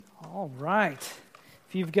All right.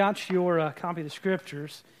 If you've got your copy of the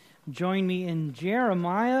scriptures, join me in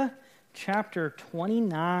Jeremiah chapter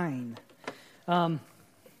 29. And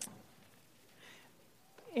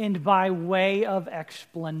by way of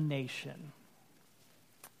explanation,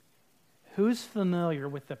 who's familiar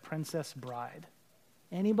with the Princess Bride?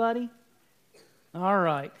 Anybody? All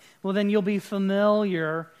right. Well, then you'll be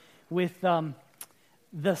familiar with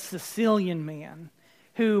the Sicilian man,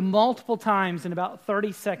 who multiple times in about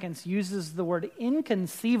 30 seconds uses the word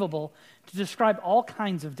inconceivable to describe all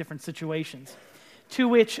kinds of different situations. To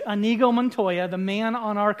which Inigo Montoya, the man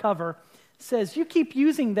on our cover, says, "You keep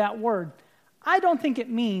using that word. I don't think it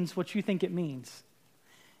means what you think it means."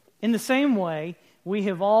 In the same way, we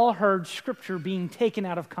have all heard Scripture being taken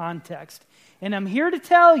out of context. And I'm here to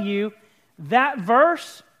tell you that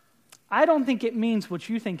verse, I don't think it means what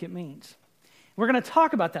you think it means. We're going to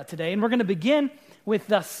talk about that today, and we're going to begin with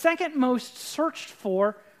the second most searched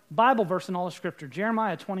for Bible verse in all of Scripture,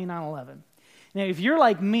 Jeremiah 29:11. Now, if you're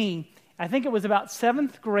like me, I think it was about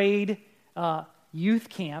 7th grade youth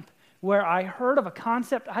camp where I heard of a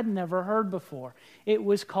concept I'd never heard before. It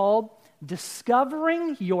was called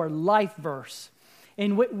Discovering Your Life Verse,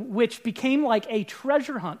 in which became like a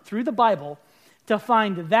treasure hunt through the Bible to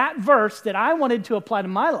find that verse that I wanted to apply to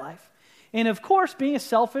my life. And of course, being a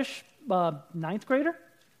selfish 9th grader,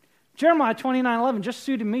 Jeremiah 29:11 just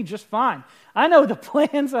suited me just fine. I know the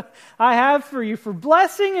plans I have for you for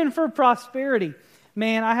blessing and for prosperity.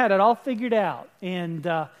 Man, I had it all figured out. And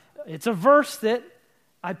it's a verse that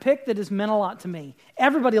I picked that has meant a lot to me.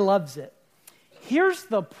 Everybody loves it. Here's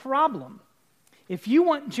the problem. If you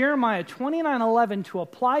want Jeremiah 29:11 to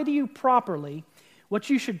apply to you properly, what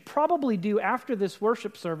you should probably do after this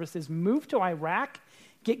worship service is move to Iraq,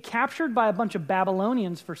 get captured by a bunch of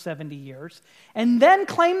Babylonians for 70 years, and then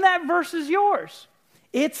claim that verse is yours.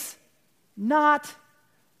 It's not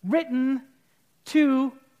written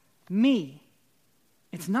to me.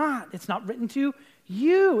 It's not. It's not written to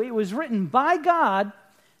you. It was written by God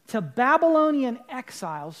to Babylonian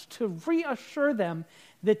exiles to reassure them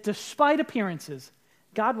that despite appearances,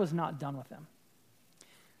 God was not done with them.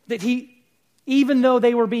 That even though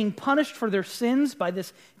they were being punished for their sins by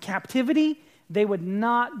this captivity, they would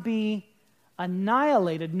not be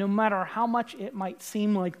annihilated, no matter how much it might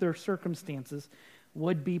seem like their circumstances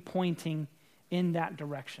would be pointing in that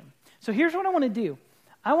direction. So here's what I want to do.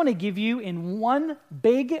 I want to give you in one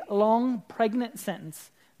big, long, pregnant sentence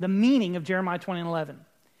the meaning of Jeremiah 29:11.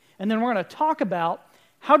 And then we're going to talk about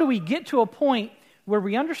how do we get to a point where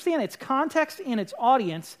we understand its context and its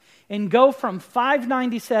audience and go from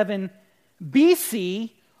 597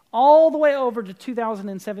 BC all the way over to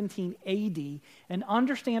 2017 AD and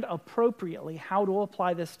understand appropriately how to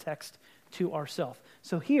apply this text to ourselves.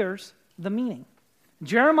 So here's the meaning.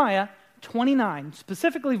 Jeremiah 29,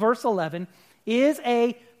 specifically verse 11, is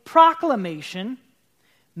a proclamation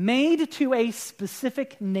made to a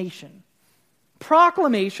specific nation.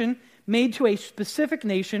 Proclamation made to a specific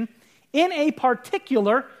nation in a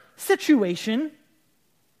particular situation,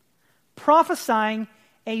 prophesying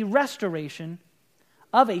a restoration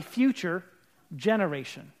of a future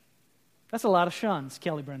generation. That's a lot of shuns,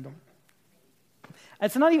 Kelly Brindle.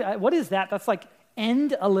 It's not even, what is that? That's like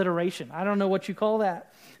end alliteration. I don't know what you call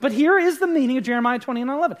that. But here is the meaning of Jeremiah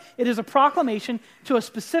 29:11. It is a proclamation to a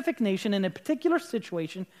specific nation in a particular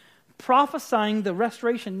situation, prophesying the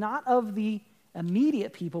restoration not of the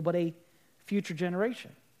immediate people, but a future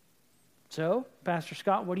generation. So, Pastor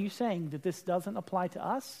Scott, what are you saying? That this doesn't apply to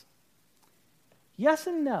us? Yes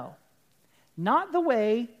and no. Not the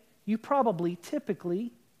way you probably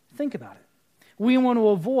typically think about it. We want to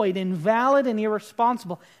avoid invalid and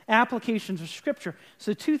irresponsible applications of Scripture.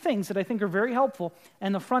 So 2 things that I think are very helpful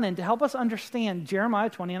in the front end to help us understand Jeremiah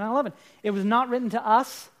 29:11. It was not written to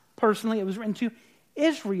us personally. It was written to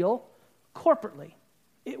Israel corporately.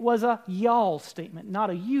 It was a y'all statement, not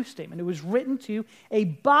a you statement. It was written to a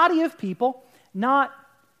body of people, not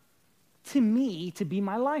to me to be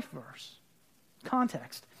my life verse.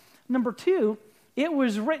 Context. Number 2, it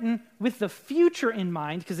was written with the future in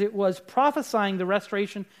mind because it was prophesying the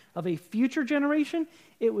restoration of a future generation.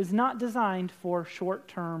 It was not designed for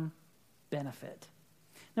short-term benefit.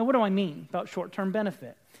 Now, what do I mean about short-term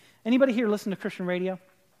benefit? Anybody here listen to Christian radio?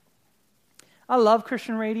 I love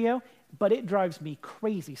Christian radio, but it drives me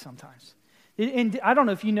crazy sometimes. And I don't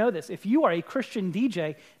know if you know this. If you are a Christian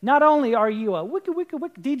DJ, not only are you a wicked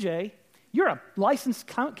DJ, you're a licensed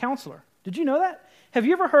counselor. Did you know that? Have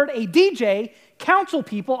you ever heard a DJ counsel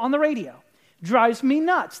people on the radio? Drives me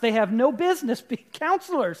nuts. They have no business being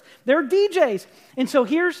counselors. They're DJs. And so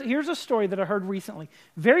here's a story that I heard recently.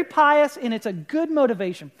 Very pious, and it's a good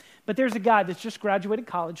motivation. But there's a guy that's just graduated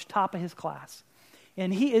college, top of his class.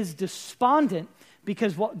 And he is despondent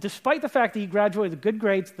because despite the fact that he graduated with good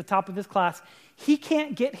grades at the top of his class, he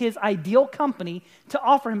can't get his ideal company to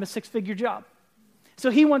offer him a six-figure job. So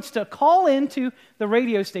he wants to call into the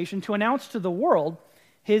radio station to announce to the world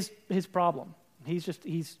his problem. He's just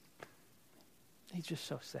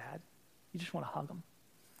so sad. You just want to hug him.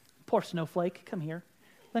 Poor snowflake, come here.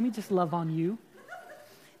 Let me just love on you.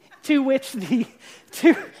 To which that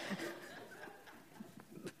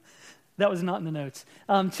was not in the notes.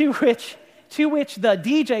 To which the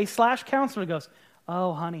DJ / counselor goes,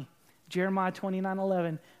 "Oh, honey, Jeremiah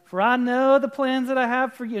 29:11. For I know the plans that I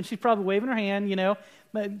have for you." And she's probably waving her hand,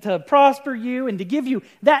 to prosper you and to give you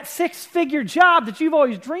that six-figure job that you've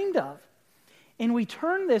always dreamed of. And we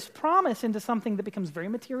turn this promise into something that becomes very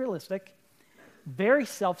materialistic, very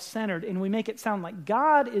self-centered, and we make it sound like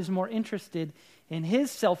God is more interested in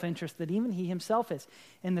his self-interest than even he himself is.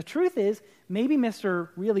 And the truth is, maybe Mr.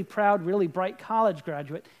 really proud, really bright college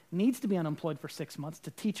graduate needs to be unemployed for 6 months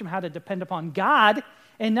to teach him how to depend upon God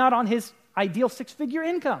and not on his ideal six-figure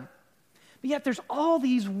income. But yet there's all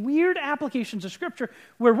these weird applications of Scripture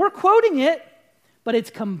where we're quoting it, but it's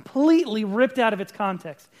completely ripped out of its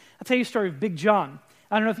context. I'll tell you a story of Big John.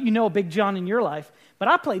 I don't know if you know Big John in your life, but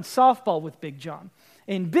I played softball with Big John.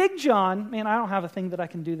 And Big John, man, I don't have a thing that I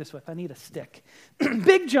can do this with. I need a stick.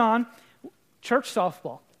 Big John, church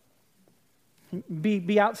softball.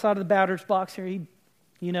 Be outside of the batter's box here. He'd,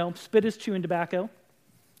 spit his chewing tobacco,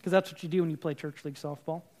 because that's what you do when you play church league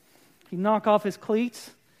softball. He'd knock off his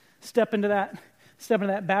cleats, step into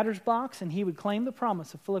that batter's box, and he would claim the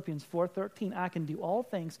promise of Philippians 4:13, "I can do all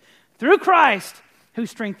things through Christ who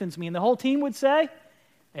strengthens me." And the whole team would say,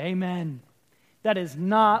 "Amen." That is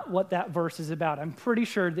not what that verse is about. I'm pretty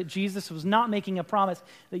sure that Jesus was not making a promise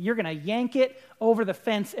that you're going to yank it over the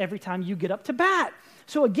fence every time you get up to bat.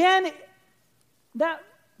 So again, that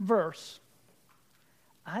verse,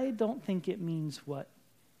 I don't think it means what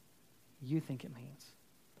you think it means.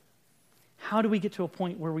 How do we get to a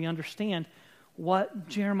point where we understand what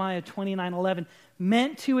Jeremiah 29:11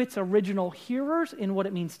 meant to its original hearers and what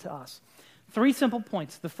it means to us? 3 simple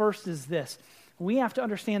points. The first is this. We have to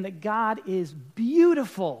understand that God is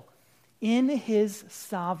beautiful in his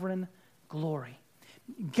sovereign glory.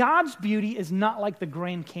 God's beauty is not like the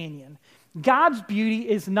Grand Canyon. God's beauty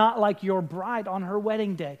is not like your bride on her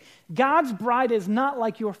wedding day. God's bride is not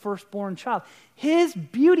like your firstborn child. His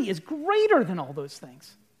beauty is greater than all those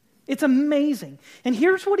things. It's amazing. And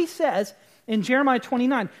here's what he says in Jeremiah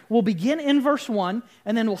 29. We'll begin in verse 1,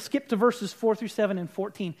 and then we'll skip to verses 4 through 7 and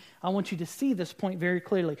 14. I want you to see this point very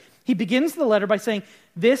clearly. He begins the letter by saying,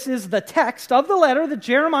 "This is the text of the letter that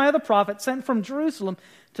Jeremiah the prophet sent from Jerusalem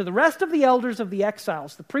to the rest of the elders of the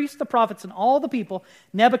exiles, the priests, the prophets, and all the people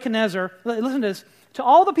Nebuchadnezzar," listen to this, "to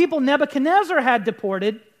all the people Nebuchadnezzar had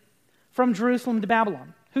deported from Jerusalem to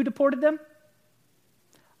Babylon." Who deported them?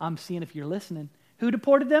 I'm seeing if you're listening. Who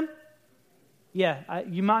deported them? Yeah,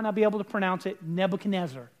 you might not be able to pronounce it.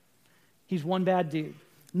 Nebuchadnezzar. He's one bad dude.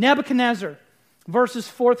 Nebuchadnezzar, verses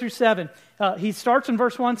 4 through 7. He starts in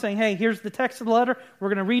verse 1 saying, "Hey, here's the text of the letter. We're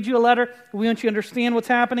going to read you a letter. We want you to understand what's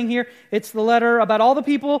happening here. It's the letter about all the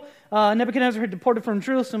people Nebuchadnezzar had deported from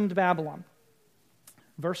Jerusalem to Babylon."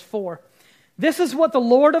 Verse 4. "This is what the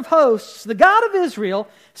Lord of hosts, the God of Israel,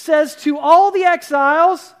 says to all the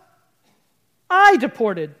exiles I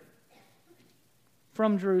deported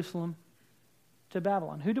from Jerusalem to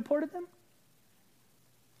Babylon." Who deported them?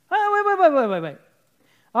 Oh, wait.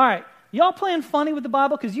 All right, y'all playing funny with the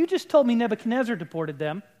Bible because you just told me Nebuchadnezzar deported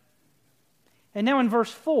them. And now in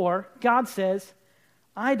verse 4, God says,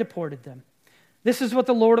 I deported them. "This is what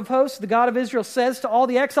the Lord of hosts, the God of Israel, says to all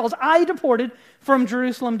the exiles I deported from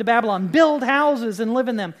Jerusalem to Babylon. Build houses and live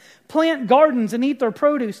in them. Plant gardens and eat their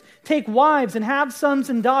produce. Take wives and have sons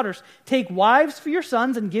and daughters. Take wives for your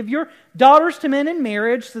sons and give your daughters to men in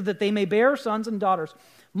marriage so that they may bear sons and daughters.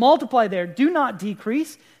 Multiply there. Do not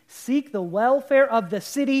decrease. Seek the welfare of the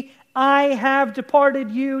city I have departed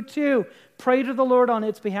you to. Pray to the Lord on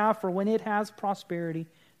its behalf, for when it has prosperity,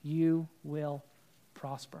 you will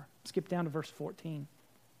prosper." Skip down to verse 14.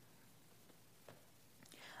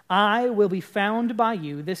 "I will be found by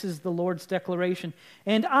you," this is the Lord's declaration,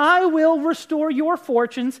 "and I will restore your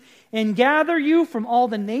fortunes and gather you from all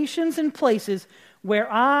the nations and places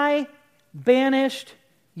where I banished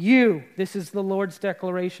you." This is the Lord's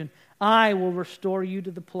declaration. "I will restore you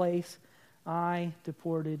to the place I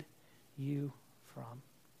deported you from."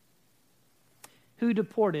 Who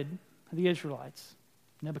deported the Israelites?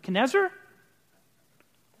 Nebuchadnezzar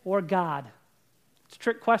or God? It's a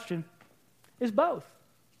trick question. It's both.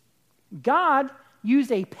 God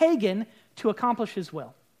used a pagan to accomplish his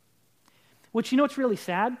will. Which, you know what's really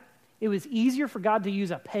sad? It was easier for God to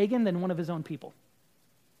use a pagan than one of his own people.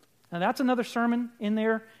 Now, that's another sermon in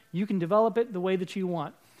there. You can develop it the way that you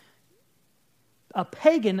want. A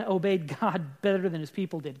pagan obeyed God better than his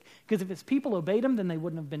people did. Because if his people obeyed him, then they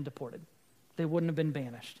wouldn't have been deported. They wouldn't have been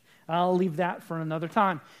banished. I'll leave that for another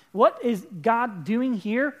time. What is God doing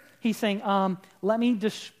here? He's saying, let me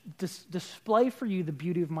display for you the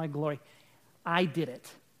beauty of my glory. I did it,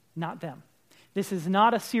 not them. This is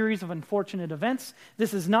not a series of unfortunate events.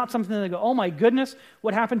 This is not something that they go, oh my goodness,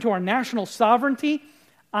 what happened to our national sovereignty?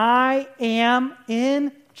 I am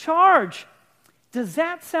in charge. Does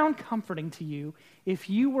that sound comforting to you if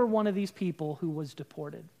you were one of these people who was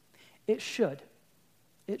deported? It should.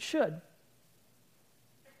 It should.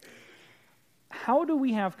 How do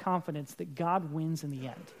we have confidence that God wins in the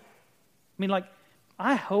end? I mean,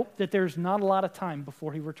 I hope that there's not a lot of time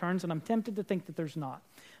before he returns, and I'm tempted to think that there's not.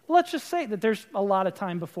 Well, let's just say that there's a lot of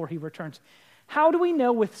time before he returns. How do we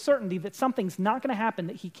know with certainty that something's not going to happen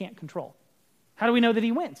that he can't control? How do we know that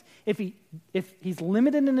he wins? If he's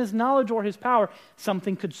limited in his knowledge or his power,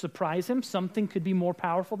 something could surprise him, something could be more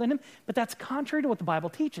powerful than him, but that's contrary to what the Bible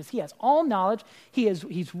teaches. He has all knowledge,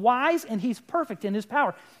 he's wise, and he's perfect in his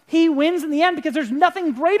power. He wins in the end because there's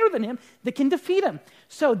nothing greater than him that can defeat him.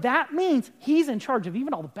 So that means he's in charge of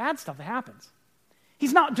even all the bad stuff that happens.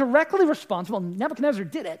 He's not directly responsible. Nebuchadnezzar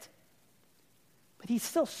did it. But he's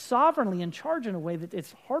still sovereignly in charge in a way that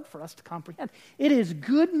it's hard for us to comprehend. It is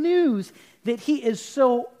good news that he is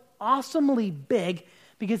so awesomely big,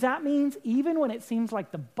 because that means even when it seems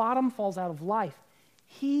like the bottom falls out of life,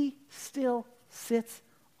 he still sits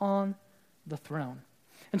on the throne.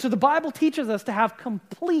 And so the Bible teaches us to have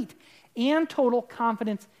complete and total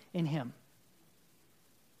confidence in him.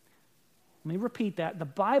 Let me repeat that. The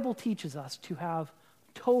Bible teaches us to have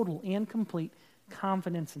total and complete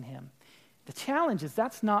confidence in him. The challenge is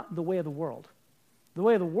that's not the way of the world. The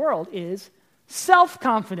way of the world is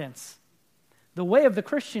self-confidence. The way of the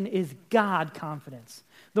Christian is God confidence.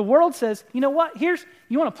 The world says, you know what, you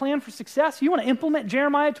want to plan for success? You want to implement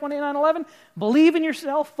Jeremiah 29:11? Believe in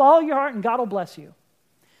yourself, follow your heart, and God will bless you.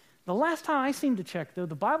 The last time I seemed to check, though,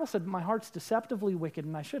 the Bible said my heart's deceptively wicked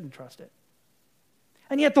and I shouldn't trust it.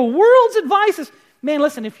 And yet the world's advice is, man,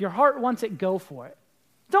 listen, if your heart wants it, go for it.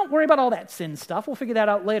 Don't worry about all that sin stuff. We'll figure that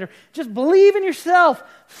out later. Just believe in yourself,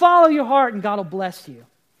 follow your heart, and God will bless you.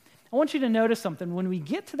 I want you to notice something. When we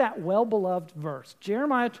get to that well-beloved verse,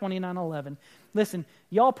 Jeremiah 29:11, listen,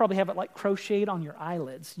 y'all probably have it like crocheted on your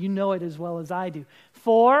eyelids. You know it as well as I do.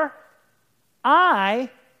 For I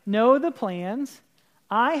know the plans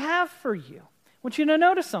I have for you. I want you to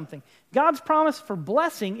notice something. God's promise for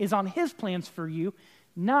blessing is on his plans for you,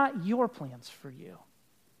 not your plans for you.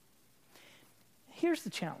 Here's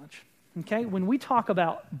the challenge, okay? When we talk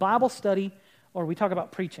about Bible study or we talk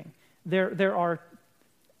about preaching, there are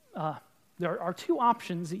two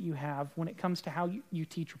options that you have when it comes to how you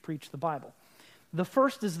teach or preach the Bible. The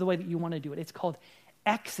first is the way that you want to do it. It's called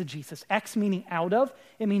exegesis. Ex meaning out of.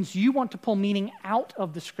 It means you want to pull meaning out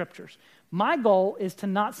of the scriptures. My goal is to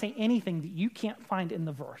not say anything that you can't find in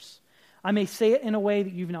the verse. I may say it in a way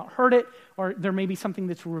that you've not heard it, or there may be something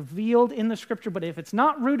that's revealed in the scripture, but if it's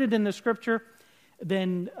not rooted in the scripture,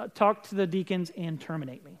 then talk to the deacons and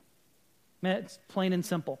terminate me. It's plain and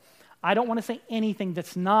simple. I don't want to say anything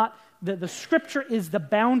that's not, the scripture is the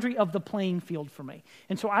boundary of the playing field for me.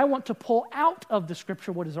 And so I want to pull out of the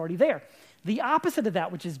scripture what is already there. The opposite of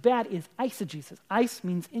that, which is bad, is eisegesis. Eis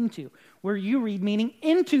means into, where you read meaning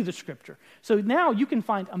into the scripture. So now you can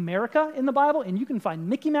find America in the Bible, and you can find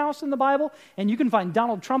Mickey Mouse in the Bible, and you can find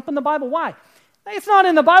Donald Trump in the Bible. Why? It's not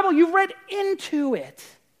in the Bible. You've read into it.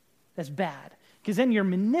 That's bad. Because then you're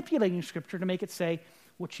manipulating scripture to make it say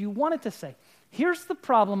what you want it to say. Here's the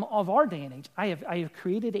problem of our day and age. I have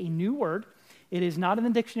created a new word. It is not in the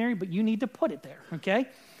dictionary, but you need to put it there, okay?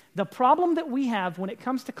 The problem that we have when it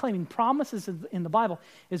comes to claiming promises in the Bible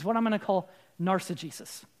is what I'm going to call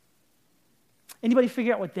narcigesis. Anybody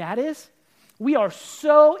figure out what that is? We are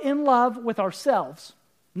so in love with ourselves,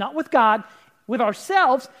 not with God, with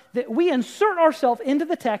ourselves, that we insert ourselves into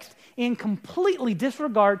the text and completely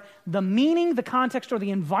disregard the meaning, the context, or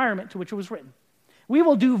the environment to which it was written. We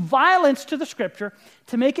will do violence to the scripture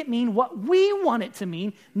to make it mean what we want it to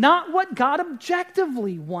mean, not what God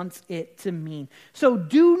objectively wants it to mean. So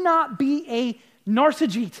do not be a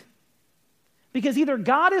narcissegete, because either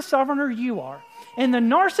God is sovereign or you are. And the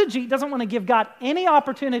narcissegete doesn't want to give God any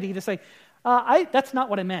opportunity to say, that's not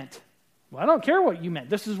what I meant. Well, I don't care what you meant.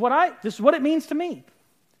 This is what it means to me.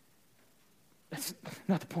 That's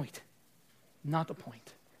not the point. Not the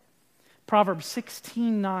point. Proverbs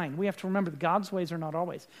 16:9. We have to remember that God's ways are not our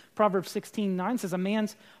ways. Proverbs 16:9 says, a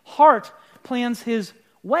man's heart plans his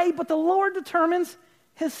way, but the Lord determines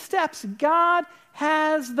his steps. God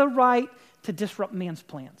has the right to disrupt man's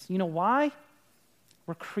plans. You know why?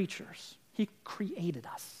 We're creatures. He created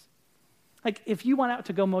us. Like if you went out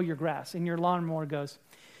to go mow your grass and your lawnmower goes,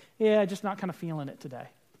 yeah, just not kind of feeling it today.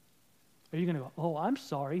 Are you going to go, oh, I'm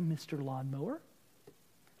sorry, Mr. Lawnmower.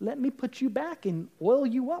 Let me put you back and oil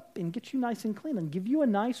you up and get you nice and clean and give you a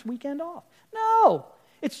nice weekend off. No,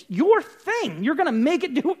 it's your thing. You're going to make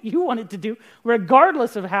it do what you want it to do,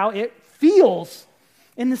 regardless of how it feels.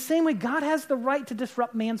 In the same way, God has the right to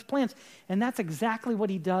disrupt man's plans, and that's exactly what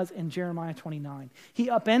he does in Jeremiah 29. He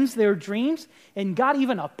upends their dreams, and God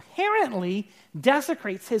even apparently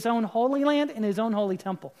desecrates his own holy land and his own holy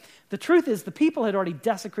temple. The truth is, the people had already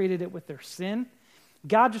desecrated it with their sin.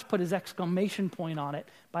 God just put his exclamation point on it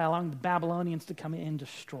by allowing the Babylonians to come in and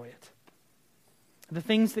destroy it. The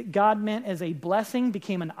things that God meant as a blessing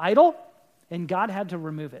became an idol, and God had to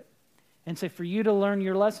remove it. And say, for you to learn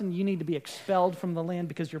your lesson, you need to be expelled from the land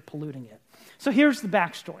because you're polluting it. So here's the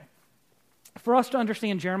backstory. For us to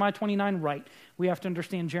understand Jeremiah 29 right, we have to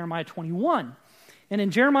understand Jeremiah 21. And in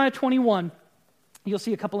Jeremiah 21, you'll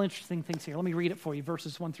see a couple interesting things here. Let me read it for you,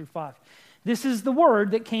 verses 1 through 5. This is the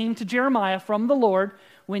word that came to Jeremiah from the Lord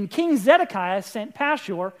when King Zedekiah sent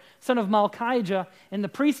Pashur, son of Malchijah, and the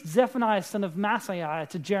priest Zephaniah, son of Maaseiah,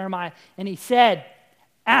 to Jeremiah. And he said,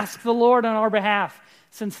 ask the Lord on our behalf.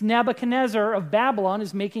 Since Nebuchadnezzar of Babylon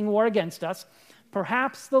is making war against us,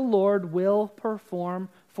 perhaps the Lord will perform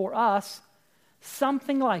for us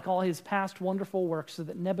something like all his past wonderful works so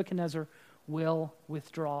that Nebuchadnezzar will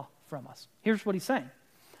withdraw from us. Here's what he's saying.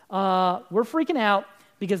 We're freaking out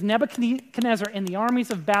because Nebuchadnezzar and the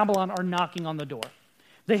armies of Babylon are knocking on the door.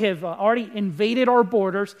 They have already invaded our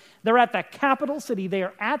borders. They're at the capital city. They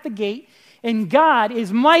are at the gate. And God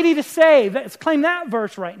is mighty to save. Let's claim that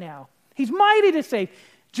verse right now. He's mighty to save.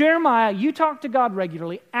 Jeremiah, you talk to God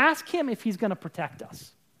regularly. Ask him if he's going to protect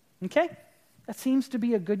us. Okay? That seems to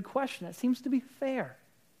be a good question. It seems to be fair.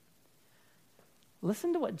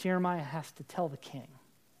 Listen to what Jeremiah has to tell the king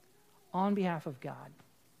on behalf of God.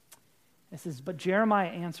 It says, but Jeremiah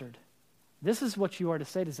answered, this is what you are to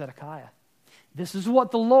say to Zedekiah. This is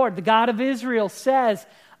what the Lord, the God of Israel, says.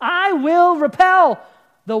 I will repel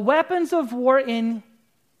the weapons of war in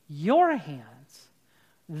your hands,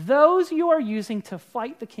 those you are using to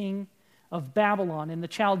fight the king of Babylon and the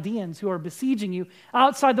Chaldeans who are besieging you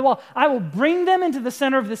outside the wall. I will bring them into the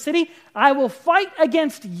center of the city. I will fight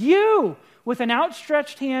against you with an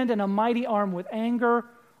outstretched hand and a mighty arm, with anger,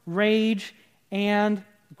 rage, and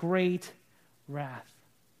great wrath.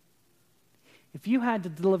 If you had to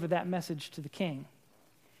deliver that message to the king,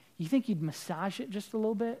 you think you'd massage it just a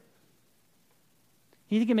little bit?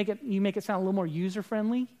 You think you make it sound a little more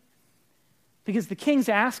user-friendly? Because the king's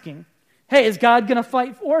asking, hey, is God going to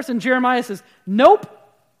fight for us? And Jeremiah says, nope.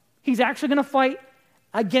 He's actually going to fight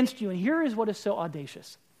against you. And here is what is so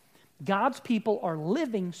audacious. God's people are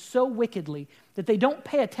living so wickedly that they don't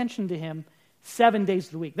pay attention to him 7 days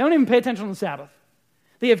of the week. They don't even pay attention on the Sabbath.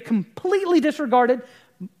 They have completely disregarded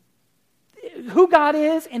who God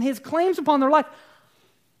is and his claims upon their life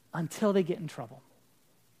until they get in trouble.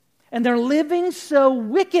 And they're living so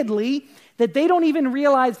wickedly that they don't even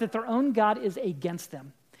realize that their own God is against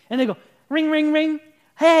them. And they go, ring, ring, ring.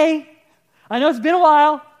 Hey, I know it's been a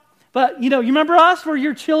while, but you remember us? We're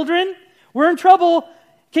your children. We're in trouble.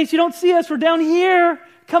 In case you don't see us, we're down here.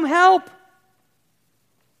 Come help.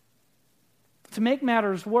 To make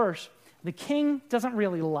matters worse, the king doesn't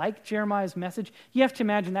really like Jeremiah's message. You have to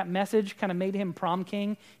imagine that message kind of made him prom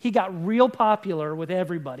king. He got real popular with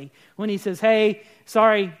everybody when he says, hey,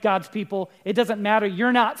 sorry, God's people, it doesn't matter.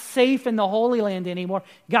 You're not safe in the Holy Land anymore.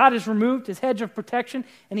 God has removed his hedge of protection,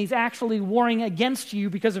 and he's actually warring against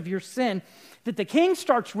you because of your sin. That the king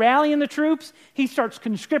starts rallying the troops. He starts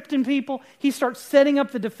conscripting people. He starts setting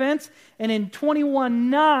up the defense. And in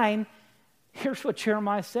 21:9, here's what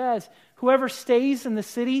Jeremiah says. Whoever stays in the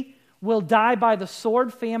city will die by the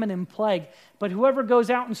sword, famine, and plague. But whoever goes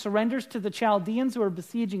out and surrenders to the Chaldeans who are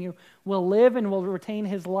besieging you will live and will retain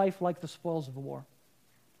his life like the spoils of the war.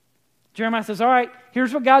 Jeremiah says, all right,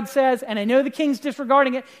 here's what God says, and I know the king's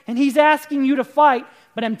disregarding it, and he's asking you to fight,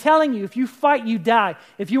 but I'm telling you, if you fight, you die.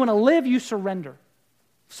 If you want to live, you surrender.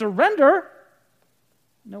 Surrender?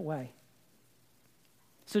 No way.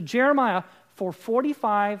 So Jeremiah, for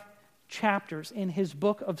 45 chapters in his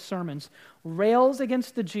book of sermons, rails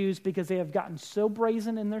against the Jews because they have gotten so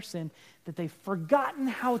brazen in their sin that they've forgotten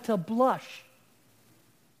how to blush.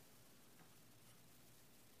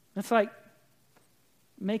 It's like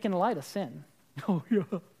making light of sin. Oh, yeah.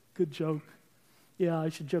 Good joke. Yeah, I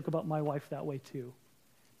should joke about my wife that way too.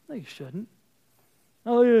 No, you shouldn't.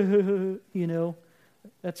 Oh, yeah,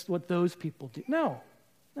 that's what those people do. No,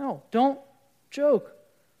 don't joke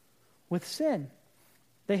with sin.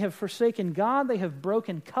 They have forsaken God, they have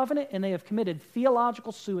broken covenant, and they have committed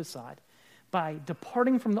theological suicide by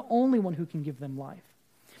departing from the only one who can give them life.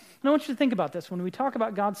 And I want you to think about this. When we talk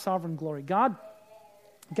about God's sovereign glory, God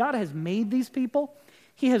has made these people.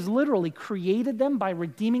 He has literally created them by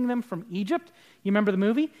redeeming them from Egypt. You remember the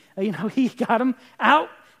movie? He got them out,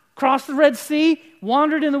 crossed the Red Sea,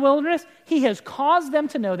 wandered in the wilderness. He has caused them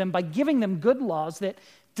to know them by giving them good laws that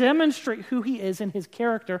demonstrate who he is and his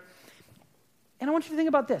character. And I want you to think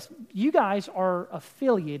about this. You guys are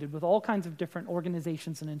affiliated with all kinds of different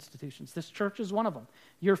organizations and institutions. This church is one of them.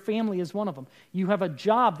 Your family is one of them. You have a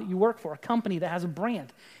job that you work for, a company that has a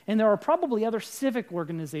brand. And there are probably other civic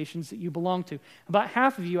organizations that you belong to. About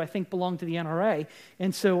half of you, I think, belong to the NRA.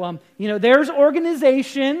 And so, there's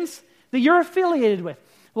organizations that you're affiliated with.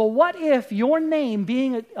 Well, what if your name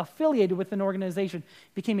being affiliated with an organization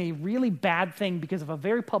became a really bad thing because of a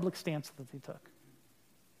very public stance that they took?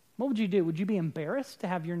 What would you do? Would you be embarrassed to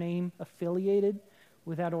have your name affiliated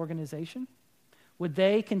with that organization? Would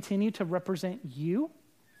they continue to represent you?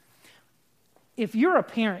 If you're a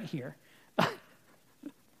parent here,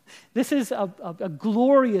 this is a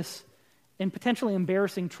glorious and potentially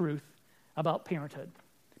embarrassing truth about parenthood.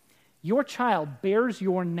 Your child bears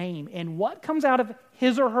your name, and what comes out of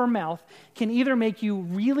his or her mouth can either make you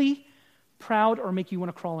really proud or make you want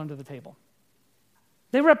to crawl under the table.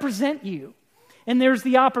 They represent you. And there's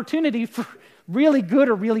the opportunity for really good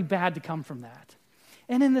or really bad to come from that.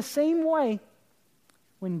 And in the same way,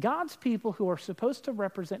 when God's people who are supposed to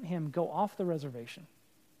represent him go off the reservation,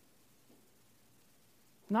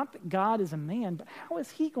 not that God is a man, but how is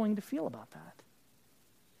he going to feel about that?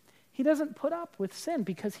 He doesn't put up with sin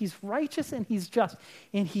because he's righteous and he's just,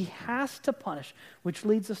 and he has to punish, which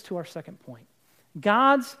leads us to our second point.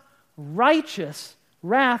 God's righteous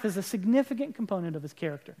wrath is a significant component of his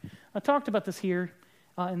character. I talked about this here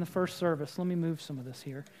in the first service. Let me move some of this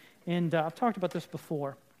here. And I've talked about this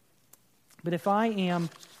before. But if I am,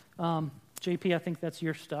 JP, I think that's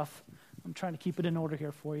your stuff. I'm trying to keep it in order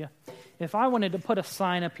here for you. If I wanted to put a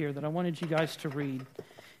sign up here that I wanted you guys to read,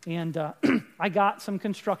 and I got some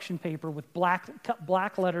construction paper with cut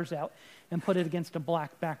black letters out and put it against a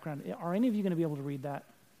black background. Are any of you going to be able to read that?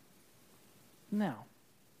 No.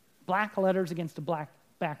 Black letters against a black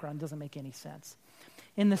background doesn't make any sense.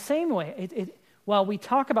 In the same way, while we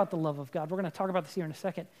talk about the love of God, we're going to talk about this here in a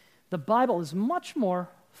second, the Bible is much more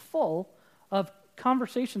full of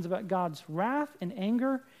conversations about God's wrath and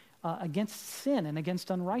anger against sin and against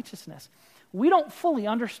unrighteousness. We don't fully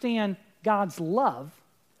understand God's love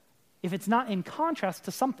if it's not in contrast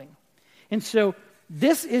to something. And so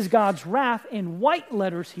this is God's wrath, and white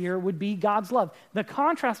letters here would be God's love. The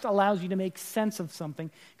contrast allows you to make sense of something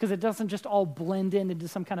because it doesn't just all blend into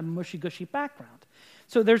some kind of mushy-gushy background.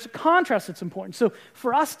 So there's a contrast that's important. So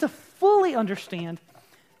for us to fully understand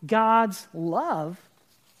God's love,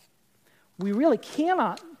 we really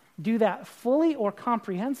cannot do that fully or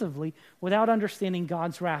comprehensively without understanding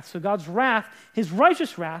God's wrath. So God's wrath, his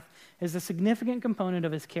righteous wrath, is a significant component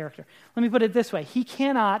of his character. Let me put it this way. He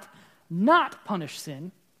cannot not punish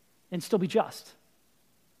sin and still be just.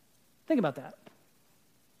 Think about that.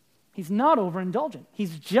 He's not overindulgent.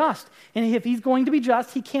 He's just. And if he's going to be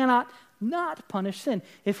just, he cannot not punish sin.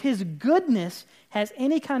 If his goodness has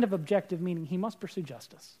any kind of objective meaning, he must pursue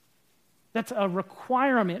justice. That's a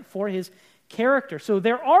requirement for his character. So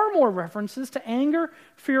there are more references to anger,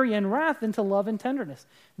 fury, and wrath than to love and tenderness.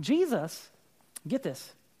 Jesus, get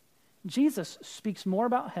this, Jesus speaks more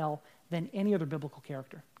about hell than any other biblical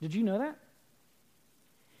character. Did you know that?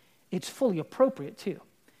 It's fully appropriate, too.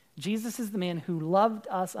 Jesus is the man who loved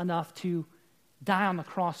us enough to die on the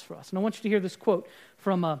cross for us. And I want you to hear this quote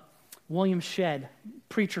from William Shedd,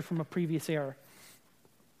 preacher from a previous era.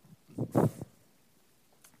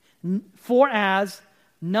 For as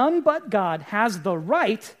none but God has the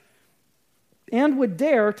right and would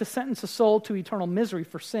dare to sentence a soul to eternal misery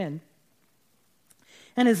for sin,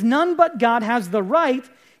 and as none but God has the right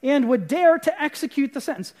and would dare to execute the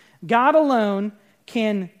sentence. God alone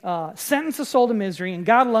can sentence a soul to misery, and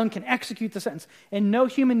God alone can execute the sentence. And no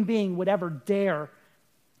human being would ever dare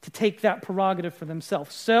to take that prerogative for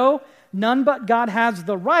themselves. So, none but God has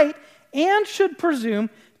the right and should presume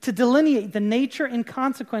to delineate the nature and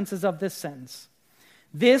consequences of this sentence.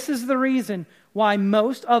 This is the reason why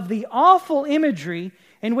most of the awful imagery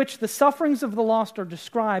in which the sufferings of the lost are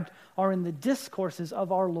described are in the discourses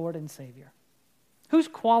of our Lord and Savior. Who's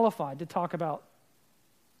qualified to talk about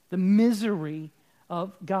the misery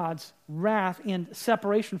of God's wrath and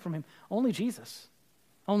separation from him? Only Jesus.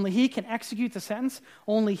 Only he can execute the sentence.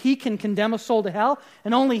 Only he can condemn a soul to hell.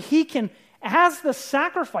 And only he can, as the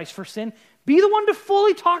sacrifice for sin, be the one to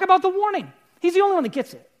fully talk about the warning. He's the only one that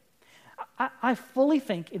gets it. I fully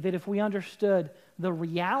think that if we understood the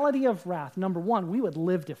reality of wrath, number one, we would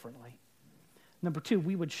live differently. Number two,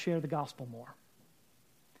 we would share the gospel more.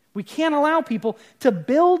 We can't allow people to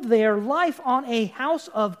build their life on a house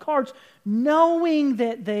of cards knowing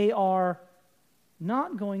that they are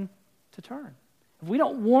not going to turn. If we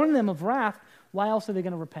don't warn them of wrath, why else are they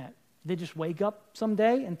going to repent? They just wake up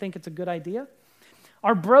someday and think it's a good idea?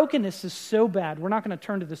 Our brokenness is so bad. We're not going to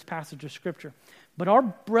turn to this passage of Scripture, but our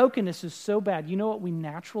brokenness is so bad. You know what we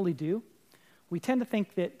naturally do? We tend to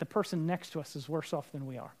think that the person next to us is worse off than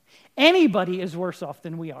we are. Anybody is worse off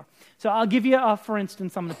than we are. So I'll give you, for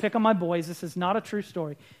instance, I'm going to pick on my boys. This is not a true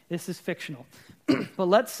story. This is fictional. But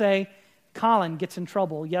let's say Colin gets in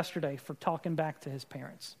trouble yesterday for talking back to his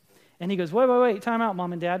parents. And he goes, wait, time out,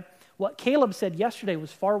 Mom and Dad. What Caleb said yesterday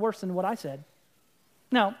was far worse than what I said.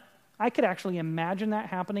 Now, I could actually imagine that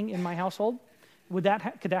happening in my household. Could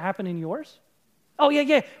that happen in yours? Oh,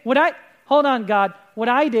 yeah. Hold on, God. What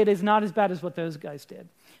I did is not as bad as what those guys did.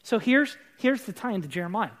 So here's the tie into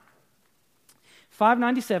Jeremiah.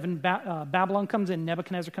 597, Babylon comes in,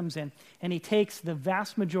 Nebuchadnezzar comes in, and he takes the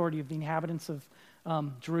vast majority of the inhabitants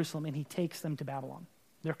of Jerusalem, and he takes them to Babylon.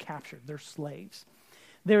 They're captured. They're slaves.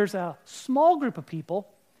 There's a small group of people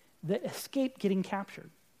that escape getting captured.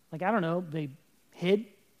 Like, I don't know, they hid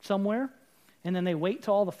somewhere, and then they wait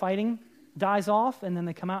till all the fighting dies off, and then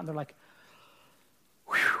they come out and they're like,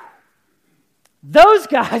 whew. Those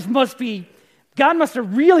guys God must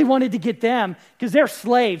have really wanted to get them because they're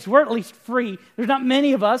slaves. We're at least free. There's not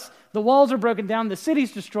many of us. The walls are broken down. The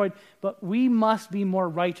city's destroyed. But we must be more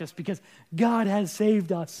righteous because God has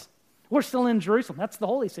saved us. We're still in Jerusalem. That's the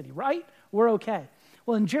holy city, right? We're okay.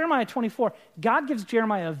 Well, in Jeremiah 24, God gives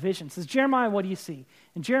Jeremiah a vision. Says, Jeremiah, what do you see?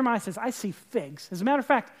 And Jeremiah says, I see figs. As a matter of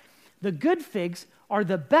fact, the good figs are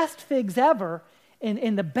the best figs ever,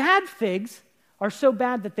 and the bad figs are so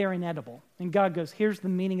bad that they're inedible. And God goes, here's the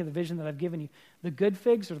meaning of the vision that I've given you. The good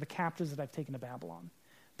figs are the captives that I've taken to Babylon.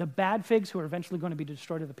 The bad figs who are eventually going to be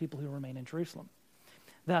destroyed are the people who remain in Jerusalem.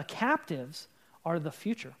 The captives are the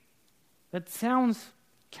future. That sounds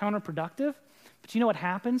counterproductive, but you know what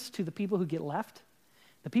happens to the people who get left?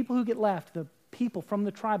 The people who get left, the people from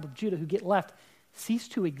the tribe of Judah who get left, cease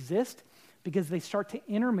to exist because they start to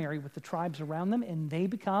intermarry with the tribes around them, and they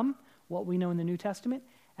become what we know in the New Testament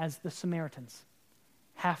as the Samaritans.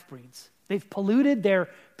 Half-breeds. They've polluted their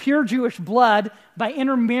pure Jewish blood by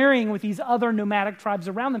intermarrying with these other nomadic tribes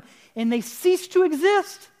around them, and they cease to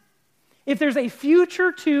exist. If there's a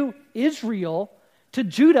future to Israel, to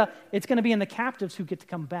Judah, it's going to be in the captives who get to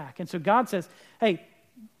come back. And so God says, hey,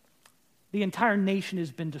 the entire nation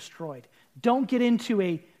has been destroyed. Don't get into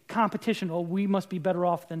a competition. Oh, we must be better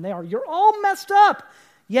off than they are. You're all messed up.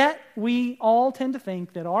 Yet we all tend to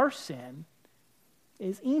think that our sin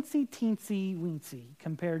is eensy, teensy, weensy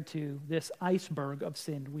compared to this iceberg of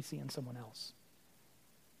sin we see in someone else.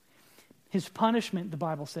 His punishment, the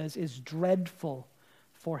Bible says, is dreadful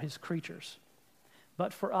for his creatures.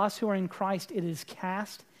 But for us who are in Christ, it is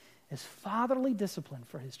cast as fatherly discipline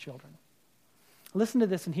for his children. Listen to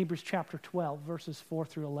this in Hebrews chapter 12, verses 4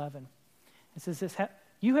 through 11. It says this,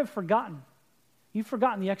 you've forgotten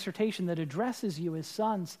the exhortation that addresses you as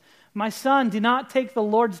sons. My son, do not take the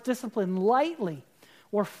Lord's discipline lightly,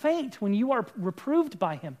 or faint when you are reproved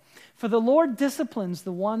by him. For the Lord disciplines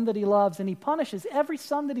the one that he loves, and he punishes every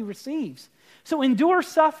son that he receives. So endure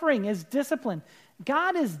suffering as discipline.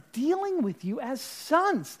 God is dealing with you as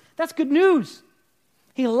sons. That's good news.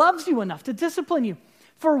 He loves you enough to discipline you.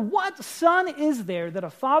 For what son is there that a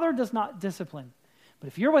father does not discipline? But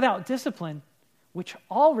if you're without discipline, which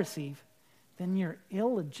all receive, then you're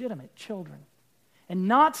illegitimate children and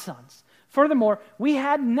not sons. Furthermore, we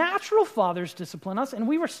had natural fathers discipline us, and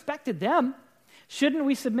we respected them. Shouldn't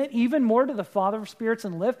we submit even more to the Father of spirits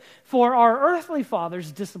and live? For our earthly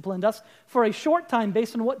fathers disciplined us for a short time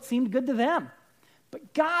based on what seemed good to them.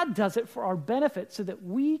 But God does it for our benefit so that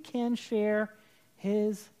we can share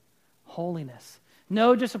his holiness.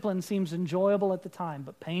 No discipline seems enjoyable at the time,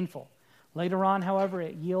 but painful. Later on, however,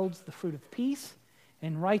 it yields the fruit of peace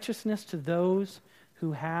and righteousness to those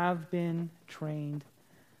who have been trained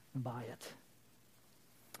by it.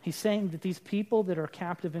 He's saying that these people that are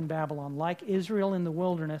captive in Babylon, like Israel in the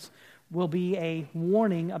wilderness, will be a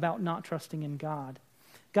warning about not trusting in God.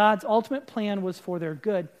 God's ultimate plan was for their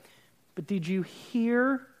good. But did you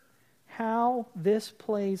hear how this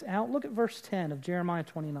plays out? Look at verse 10 of Jeremiah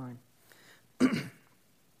 29.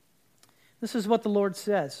 This is what the Lord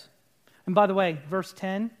says. And by the way, verse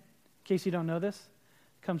 10, in case you don't know this,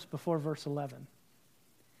 comes before verse 11.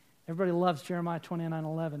 Everybody loves Jeremiah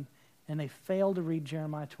 29:11, and they fail to read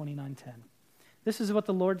Jeremiah 29:10. This is what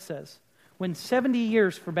the Lord says. When 70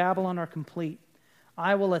 years for Babylon are complete,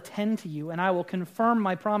 I will attend to you, and I will confirm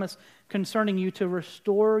my promise concerning you to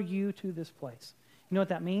restore you to this place. You know what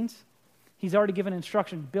that means? He's already given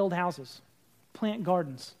instruction. Build houses, plant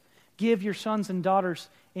gardens, give your sons and daughters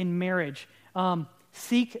in marriage,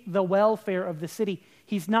 seek the welfare of the city.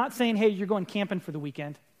 He's not saying, hey, you're going camping for the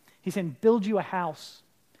weekend. He's saying, build you a house.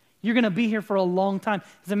 You're going to be here for a long time.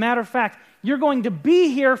 As a matter of fact, you're going to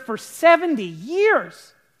be here for 70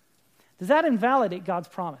 years. Does that invalidate God's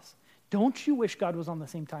promise? Don't you wish God was on the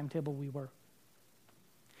same timetable we were?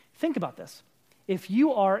 Think about this. If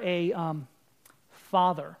you are a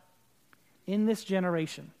father in this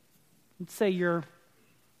generation, let's say you're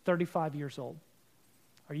 35 years old,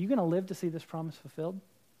 are you going to live to see this promise fulfilled?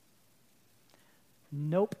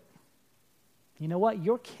 Nope. You know what?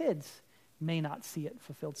 Your kids may not see it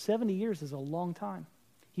fulfilled. 70 years is a long time.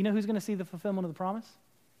 You know who's going to see the fulfillment of the promise?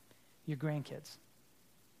 Your grandkids.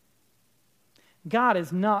 God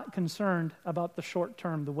is not concerned about the short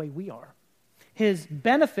term the way we are. His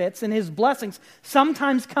benefits and his blessings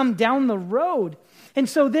sometimes come down the road. And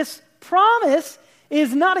so this promise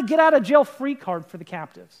is not a get-out-of-jail-free card for the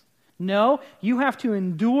captives. No, you have to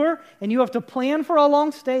endure and you have to plan for a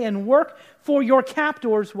long stay and work for your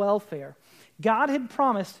captors' welfare. God had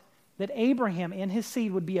promised that Abraham and his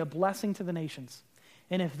seed would be a blessing to the nations.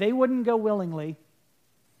 And if they wouldn't go willingly,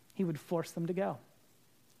 he would force them to go,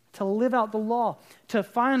 to live out the law, to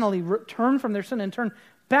finally turn from their sin and turn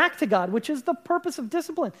back to God, which is the purpose of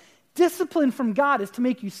discipline. Discipline from God is to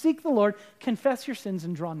make you seek the Lord, confess your sins,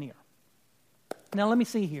 and draw near. Now, let me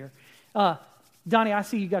see here. Donnie, I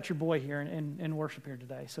see you got your boy here in worship here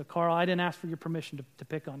today. So, Carl, I didn't ask for your permission to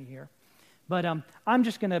pick on you here. But I'm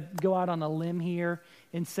just going to go out on a limb here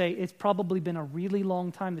and say it's probably been a really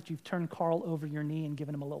long time that you've turned Carl over your knee and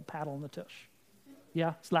given him a little paddle on the tush.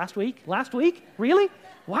 Yeah, it's last week? Last week? Really?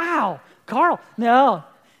 Wow. Carl, no.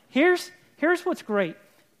 Here's what's great.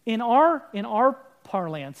 In our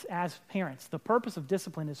parlance as parents, the purpose of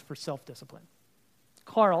discipline is for self-discipline.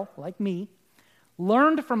 Carl, like me,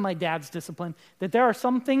 learned from my dad's discipline that there are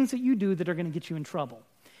some things that you do that are going to get you in trouble.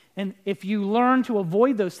 And if you learn to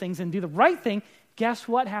avoid those things and do the right thing, guess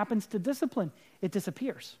what happens to discipline? It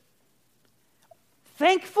disappears.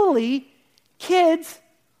 Thankfully, kids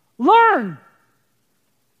learn.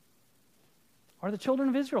 Are the children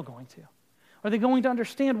of Israel going to? Are they going to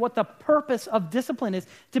understand what the purpose of discipline is?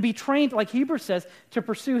 To be trained, like Hebrews says, to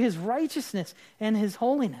pursue his righteousness and his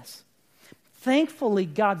holiness. Thankfully,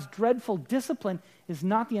 God's dreadful discipline is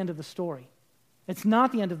not the end of the story. It's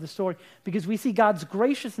not the end of the story because we see God's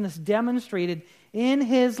graciousness demonstrated in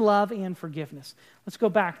his love and forgiveness. Let's go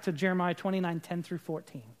back to Jeremiah 29:10 through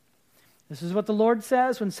 14. This is what the Lord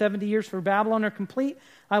says, when 70 years for Babylon are complete,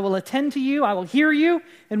 I will attend to you, I will hear you,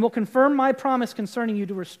 and will confirm my promise concerning you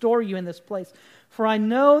to restore you in this place. For I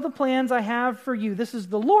know the plans I have for you. This is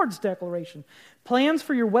the Lord's declaration. Plans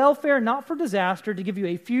for your welfare, not for disaster, to give you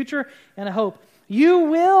a future and a hope. You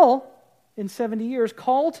will, in 70 years,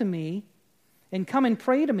 call to me and come and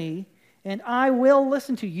pray to me, and I will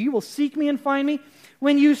listen to you. You will seek me and find me.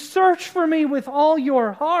 When you search for me with all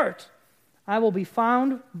your heart, I will be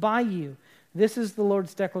found by you. This is the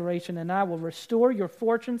Lord's declaration, and I will restore your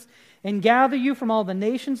fortunes and gather you from all the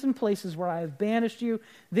nations and places where I have banished you.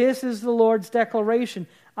 This is the Lord's declaration.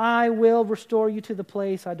 I will restore you to the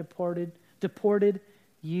place I deported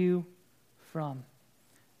you from.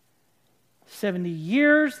 70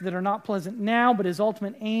 years that are not pleasant now, but his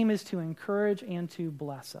ultimate aim is to encourage and to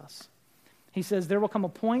bless us. He says there will come a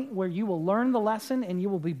point where you will learn the lesson and you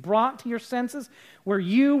will be brought to your senses, where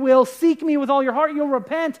you will seek me with all your heart, you'll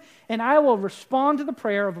repent, and I will respond to the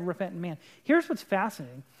prayer of a repentant man. Here's what's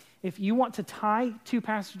fascinating. If you want to tie two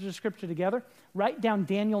passages of Scripture together, write down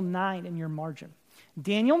Daniel 9 in your margin.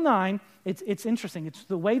 Daniel 9, it's interesting. It's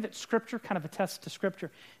the way that Scripture kind of attests to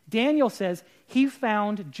Scripture. Daniel says he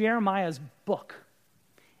found Jeremiah's book,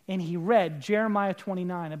 and he read Jeremiah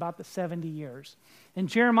 29 about the 70 years. And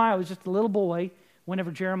Jeremiah was just a little boy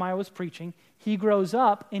whenever Jeremiah was preaching. He grows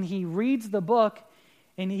up, and he reads the book,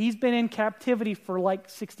 and he's been in captivity for like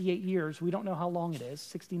 68 years. We don't know how long it is,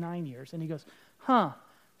 69 years. And he goes,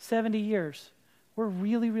 70 years. We're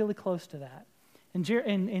really, really close to that. And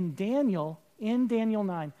Daniel, in Daniel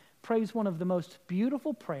 9, prays one of the most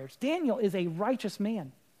beautiful prayers. Daniel is a righteous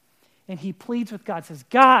man, and he pleads with God, says,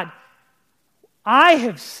 God, I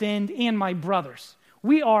have sinned and my brothers.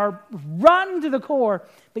 We are rotten to the core,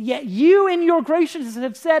 but yet you in your graciousness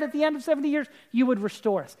have said at the end of 70 years, you would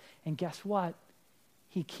restore us. And guess what?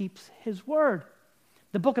 He keeps his word.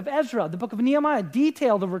 The book of Ezra, the book of Nehemiah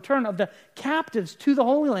detail the return of the captives to the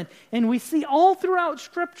Holy Land. And we see all throughout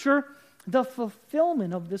Scripture the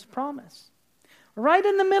fulfillment of this promise. Right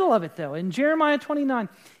in the middle of it, though, in Jeremiah 29,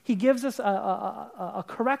 he gives us a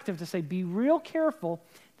corrective to say, be real careful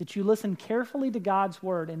that you listen carefully to God's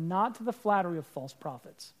word and not to the flattery of false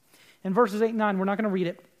prophets. In verses 8 and 9, we're not going to read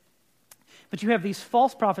it, but you have these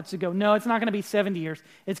false prophets that go, no, it's not going to be 70 years,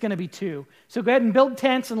 it's going to be 2. So go ahead and build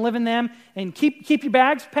tents and live in them and keep your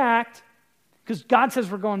bags packed because God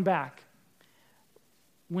says we're going back.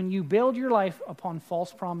 When you build your life upon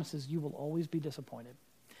false promises, you will always be disappointed.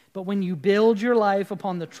 But when you build your life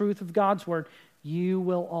upon the truth of God's word, you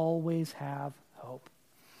will always have hope.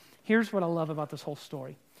 Here's what I love about this whole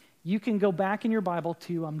story. You can go back in your Bible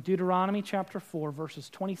to Deuteronomy chapter 4, verses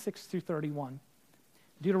 26 through 31.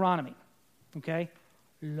 Deuteronomy, okay?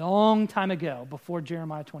 Long time ago, before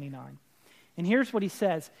Jeremiah 29. And here's what he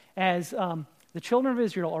says as the children of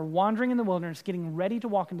Israel are wandering in the wilderness, getting ready to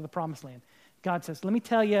walk into the promised land. God says, let me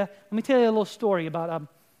tell you a little story about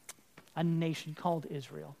a nation called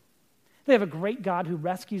Israel. They have a great God who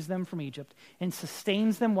rescues them from Egypt and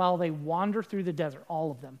sustains them while they wander through the desert,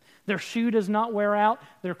 all of them. Their shoe does not wear out.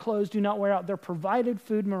 Their clothes do not wear out. They're provided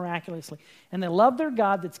food miraculously. And they love their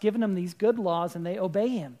God that's given them these good laws, and they obey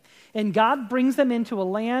him. And God brings them into a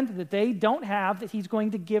land that they don't have that he's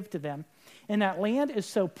going to give to them. And that land is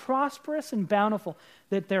so prosperous and bountiful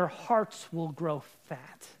that their hearts will grow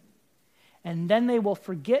fat. And then they will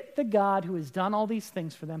forget the God who has done all these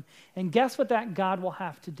things for them. And guess what that God will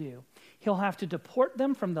have to do? He'll have to deport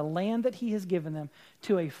them from the land that he has given them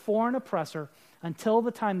to a foreign oppressor until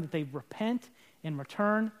the time that they repent and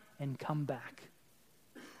return and come back.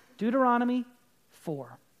 Deuteronomy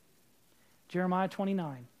 4. Jeremiah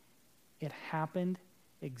 29. It happened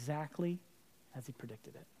exactly as he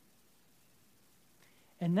predicted it.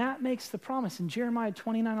 And that makes the promise in Jeremiah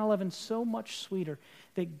 29:11 so much sweeter,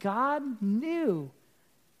 that God knew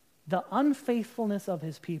the unfaithfulness of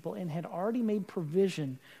his people and had already made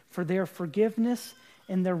provision for their forgiveness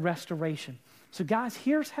and their restoration. So guys,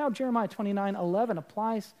 here's how Jeremiah 29:11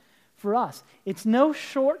 applies for us. It's no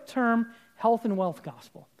short-term health and wealth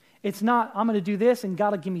gospel. It's not, I'm going to do this and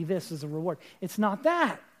God will give me this as a reward. It's not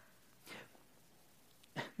that.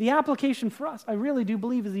 The application for us, I really do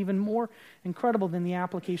believe, is even more incredible than the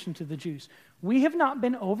application to the Jews. We have not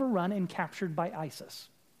been overrun and captured by ISIS.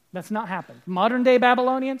 That's not happened. Modern-day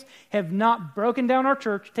Babylonians have not broken down our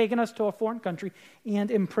church, taken us to a foreign country,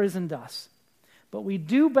 and imprisoned us. But we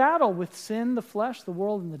do battle with sin, the flesh, the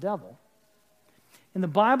world, and the devil. And the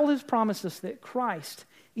Bible has promised us that Christ,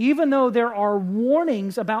 even though there are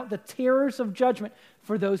warnings about the terrors of judgment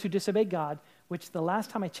for those who disobey God, which the last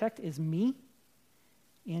time I checked is me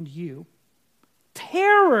and you,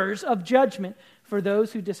 terrors of judgment for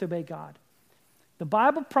those who disobey God. The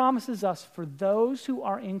Bible promises us, for those who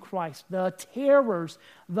are in Christ, the terrors,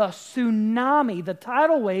 the tsunami, the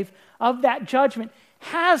tidal wave of that judgment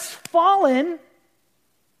has fallen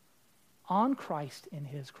on Christ in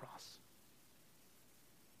his cross.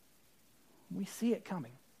 We see it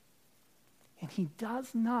coming. And he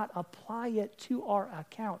does not apply it to our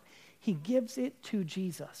account. He gives it to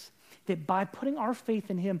Jesus. That by putting our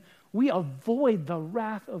faith in him, we avoid the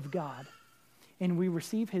wrath of God. And we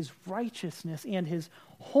receive his righteousness and his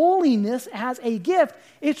holiness as a gift.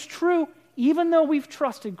 It's true, even though we've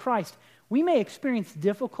trusted Christ, we may experience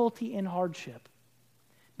difficulty and hardship.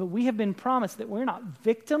 But we have been promised that we're not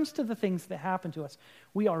victims to the things that happen to us.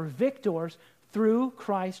 We are victors through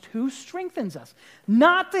Christ who strengthens us.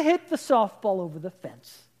 Not to hit the softball over the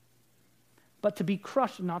fence, but to be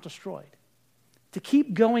crushed and not destroyed. To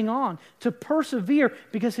keep going on, to persevere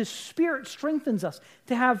because his Spirit strengthens us,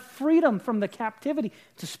 to have freedom from the captivity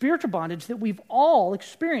to spiritual bondage that we've all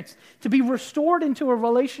experienced, to be restored into a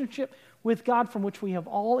relationship with God from which we have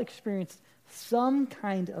all experienced some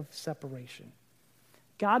kind of separation.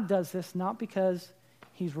 God does this not because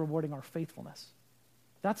he's rewarding our faithfulness.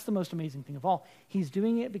 That's the most amazing thing of all. He's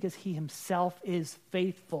doing it because he himself is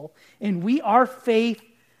faithful, and we are faithless.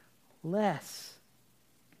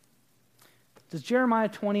 Does Jeremiah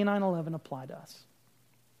 29:11 apply to us?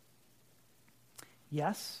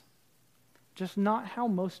 Yes, just not how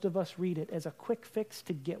most of us read it, as a quick fix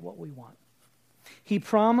to get what we want. He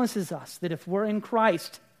promises us that if we're in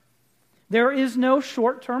Christ, there is no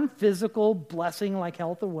short-term physical blessing like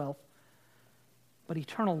health or wealth, but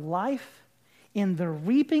eternal life and the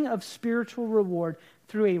reaping of spiritual reward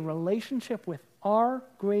through a relationship with our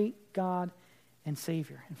great God and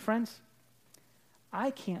Savior. And friends,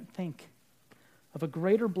 I can't think of a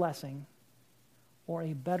greater blessing or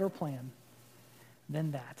a better plan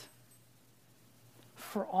than that.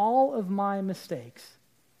 For all of my mistakes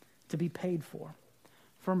to be paid for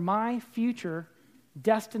my future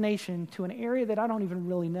destination to an area that I don't even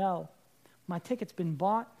really know. My ticket's been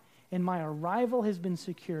bought and my arrival has been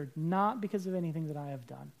secured, not because of anything that I have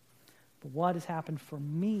done, but what has happened for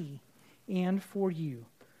me and for you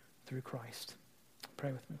through Christ.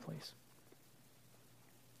 Pray with me, please.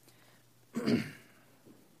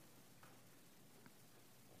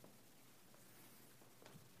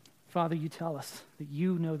 Father, you tell us that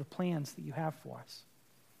you know the plans that you have for us.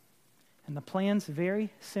 And the plans, very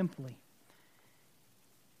simply,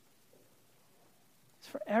 is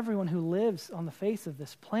for everyone who lives on the face of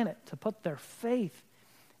this planet to put their faith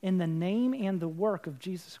in the name and the work of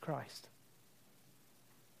Jesus Christ.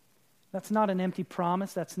 That's not an empty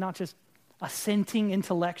promise. That's not just assenting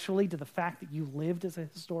intellectually to the fact that you lived as a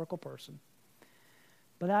historical person.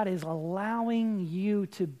 But that is allowing you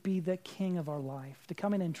to be the king of our life, to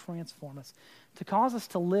come in and transform us, to cause us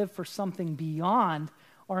to live for something beyond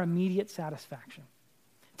our immediate satisfaction.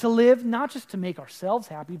 To live not just to make ourselves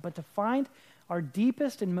happy, but to find our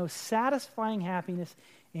deepest and most satisfying happiness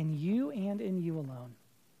in you and in you alone.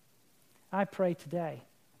 I pray today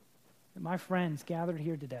that my friends gathered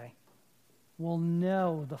here today will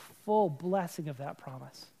know the full blessing of that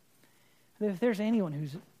promise. That if there's anyone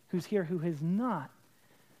who's here who has not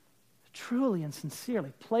truly and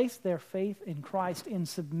sincerely placed their faith in Christ and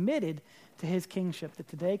submitted to his kingship, that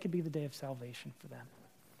today could be the day of salvation for them.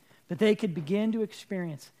 That they could begin to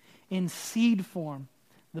experience in seed form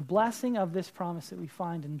the blessing of this promise that we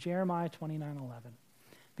find in Jeremiah 29:11.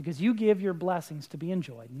 Because you give your blessings to be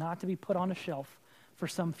enjoyed, not to be put on a shelf for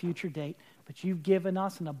some future date, but you've given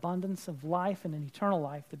us an abundance of life and an eternal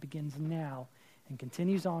life that begins now and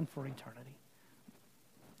continues on for eternity.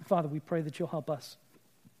 Father, we pray that you'll help us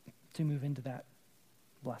to move into that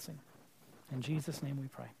blessing. In Jesus' name we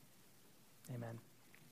pray. Amen.